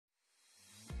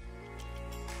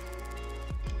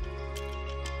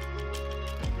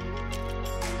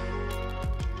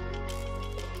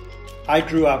I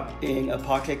grew up in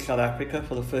apartheid South Africa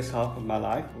for the first half of my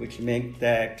life, which meant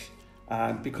that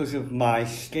because of my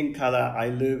skin color, I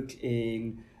lived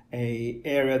in an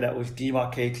area that was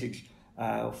demarcated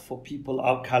for people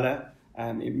of color.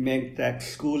 It meant that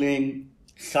schooling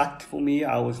sucked for me.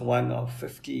 I was one of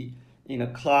 50 in a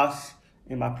class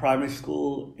in my primary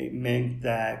school. It meant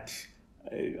that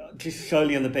just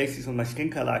solely on the basis of my skin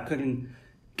color, I couldn't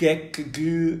get to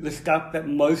do the stuff that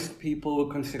most people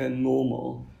would consider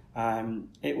normal.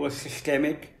 It was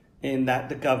systemic in that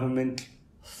the government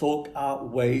thought out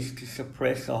ways to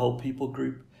suppress a whole people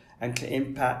group and to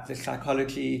impact the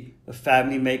psychology, the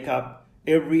family makeup,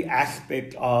 every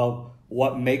aspect of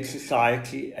what makes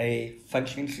society a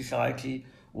functioning society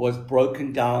was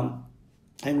broken down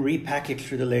and repackaged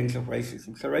through the lens of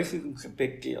racism. So racism is a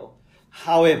big deal.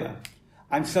 However,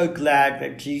 I'm so glad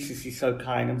that Jesus is so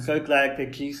kind. I'm so glad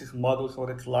that Jesus models what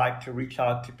it's like to reach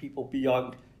out to people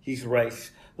beyond his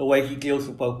race. The way he deals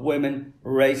with both women,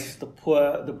 race, the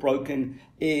poor, the broken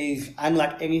is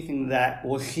unlike anything that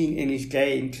was seen in his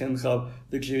day in terms of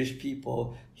the Jewish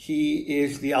people. He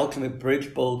is the ultimate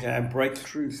bridge builder and breaks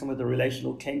through some of the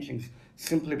relational tensions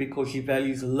simply because he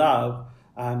values love.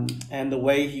 And the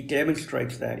way he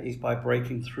demonstrates that is by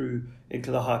breaking through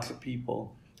into the hearts of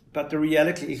people. But the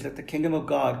reality is that the kingdom of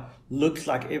God looks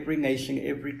like every nation,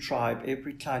 every tribe,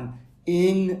 every tongue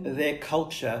in their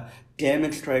culture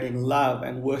demonstrating love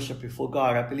and worship before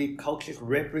God. I believe cultures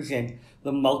represent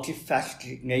the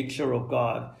multifaceted nature of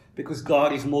God because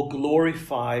God is more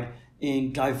glorified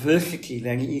in diversity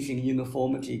than he is in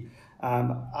uniformity.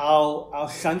 Our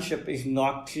sonship is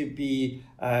not to be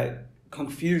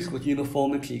confused with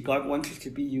uniformity. God wants us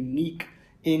to be unique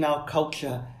in our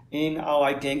culture, in our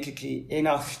identity, in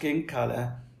our skin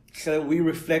color, so that we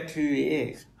reflect who he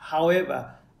is.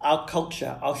 However, our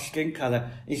culture, our skin color,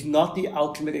 is not the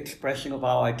ultimate expression of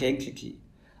our identity.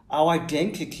 Our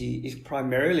identity is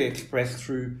primarily expressed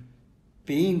through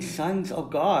being sons of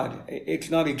God.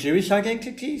 It's not a Jewish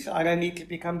identity, so I don't need to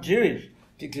become Jewish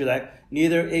to do that.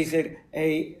 Neither is it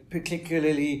a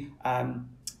particularly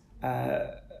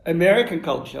American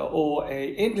culture or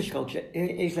a English culture.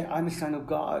 It is that I'm a son of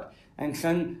God.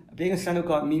 And being a son of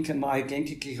God means that my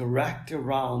identity is wrapped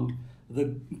around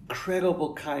the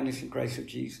incredible kindness and grace of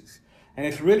Jesus. And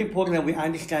it's really important that we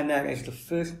understand that as the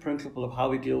first principle of how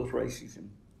we deal with racism.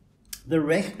 The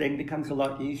rest then becomes a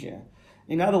lot easier.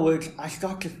 In other words, I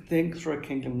start to think through a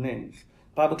kingdom lens.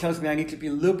 The Bible tells me I need to be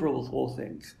liberal with all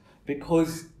things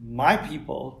because my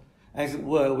people, as it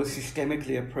were, was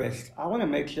systemically oppressed. I want to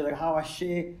make sure that how I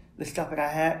share the stuff that I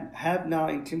have now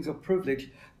in terms of privilege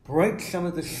breaks some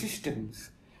of the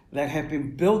systems that have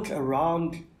been built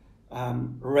around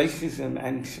racism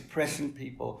and suppressing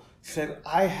people, so that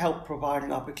I help provide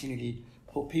an opportunity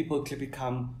for people to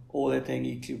become all that they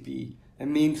need to be. It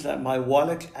means that my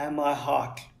wallet and my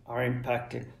heart are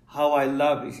impacted, how I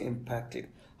love is impacted,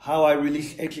 how I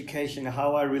release education,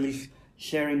 how I release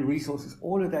sharing resources,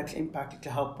 all of that's impacted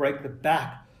to help break the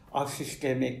back of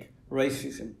systemic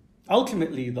racism.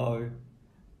 Ultimately, though,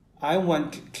 I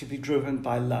want to be driven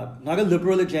by love, not a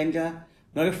liberal agenda,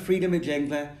 not a freedom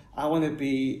agenda. I want to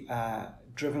be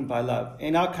driven by love.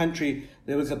 In our country,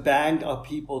 there was a band of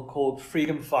people called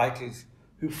freedom fighters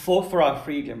who fought for our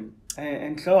freedom.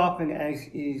 And so often, as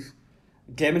is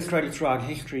demonstrated throughout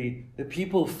history, the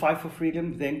people who fight for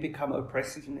freedom then become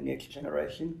oppressors in the next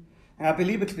generation. And I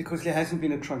believe it's because there hasn't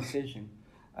been a transition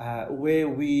where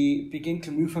we begin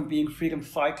to move from being freedom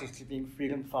fighters to being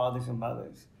freedom fathers and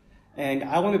mothers. And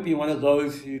I want to be one of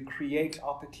those who create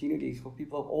opportunities for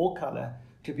people of all color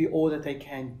to be all that they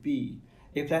can be.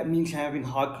 If that means having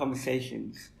hard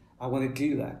conversations, I want to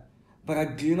do that. But I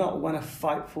do not want to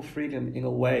fight for freedom in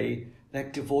a way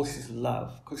that divorces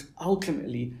love, because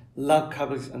ultimately love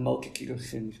covers a multitude of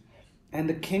sins. And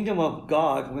the kingdom of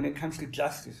God, when it comes to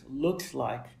justice, looks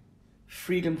like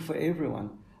freedom for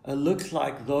everyone. It looks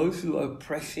like those who are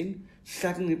oppressing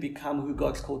suddenly become who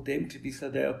God's called them to be, so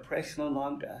they're oppressed no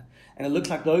longer. And it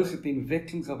looks like those who've been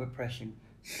victims of oppression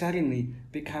suddenly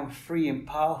become free and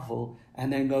powerful,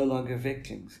 and they're no longer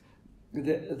victims.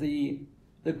 The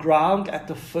ground at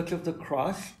the foot of the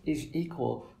cross is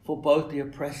equal for both the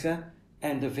oppressor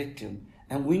and the victim.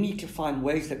 And we need to find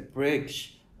ways that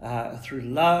bridge through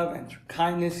love and through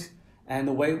kindness and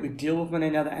the way we deal with one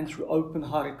another and through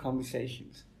open-hearted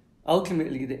conversations.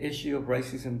 Ultimately, the issue of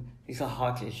racism is a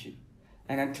heart issue.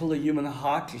 And until the human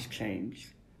heart is changed,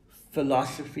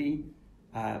 philosophy,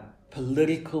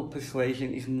 political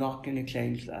persuasion is not going to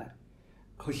change that.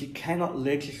 Because you cannot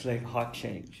legislate heart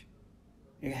change.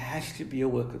 It has to be a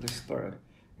work of the Spirit.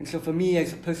 And so for me,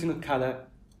 as a person of color,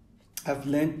 I've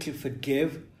learned to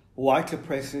forgive white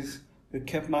oppressors who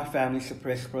kept my family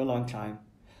suppressed for a long time.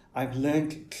 I've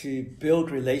learned to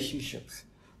build relationships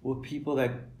with people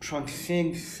that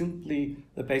transcend simply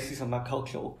the basis of my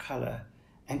culture or color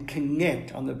and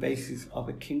connect on the basis of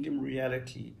a kingdom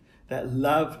reality, that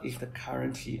love is the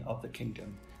currency of the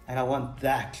kingdom. And I want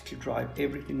that to drive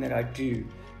everything that I do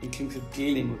in terms of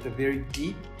dealing with the very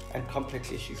deep and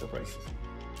complex issues of racism.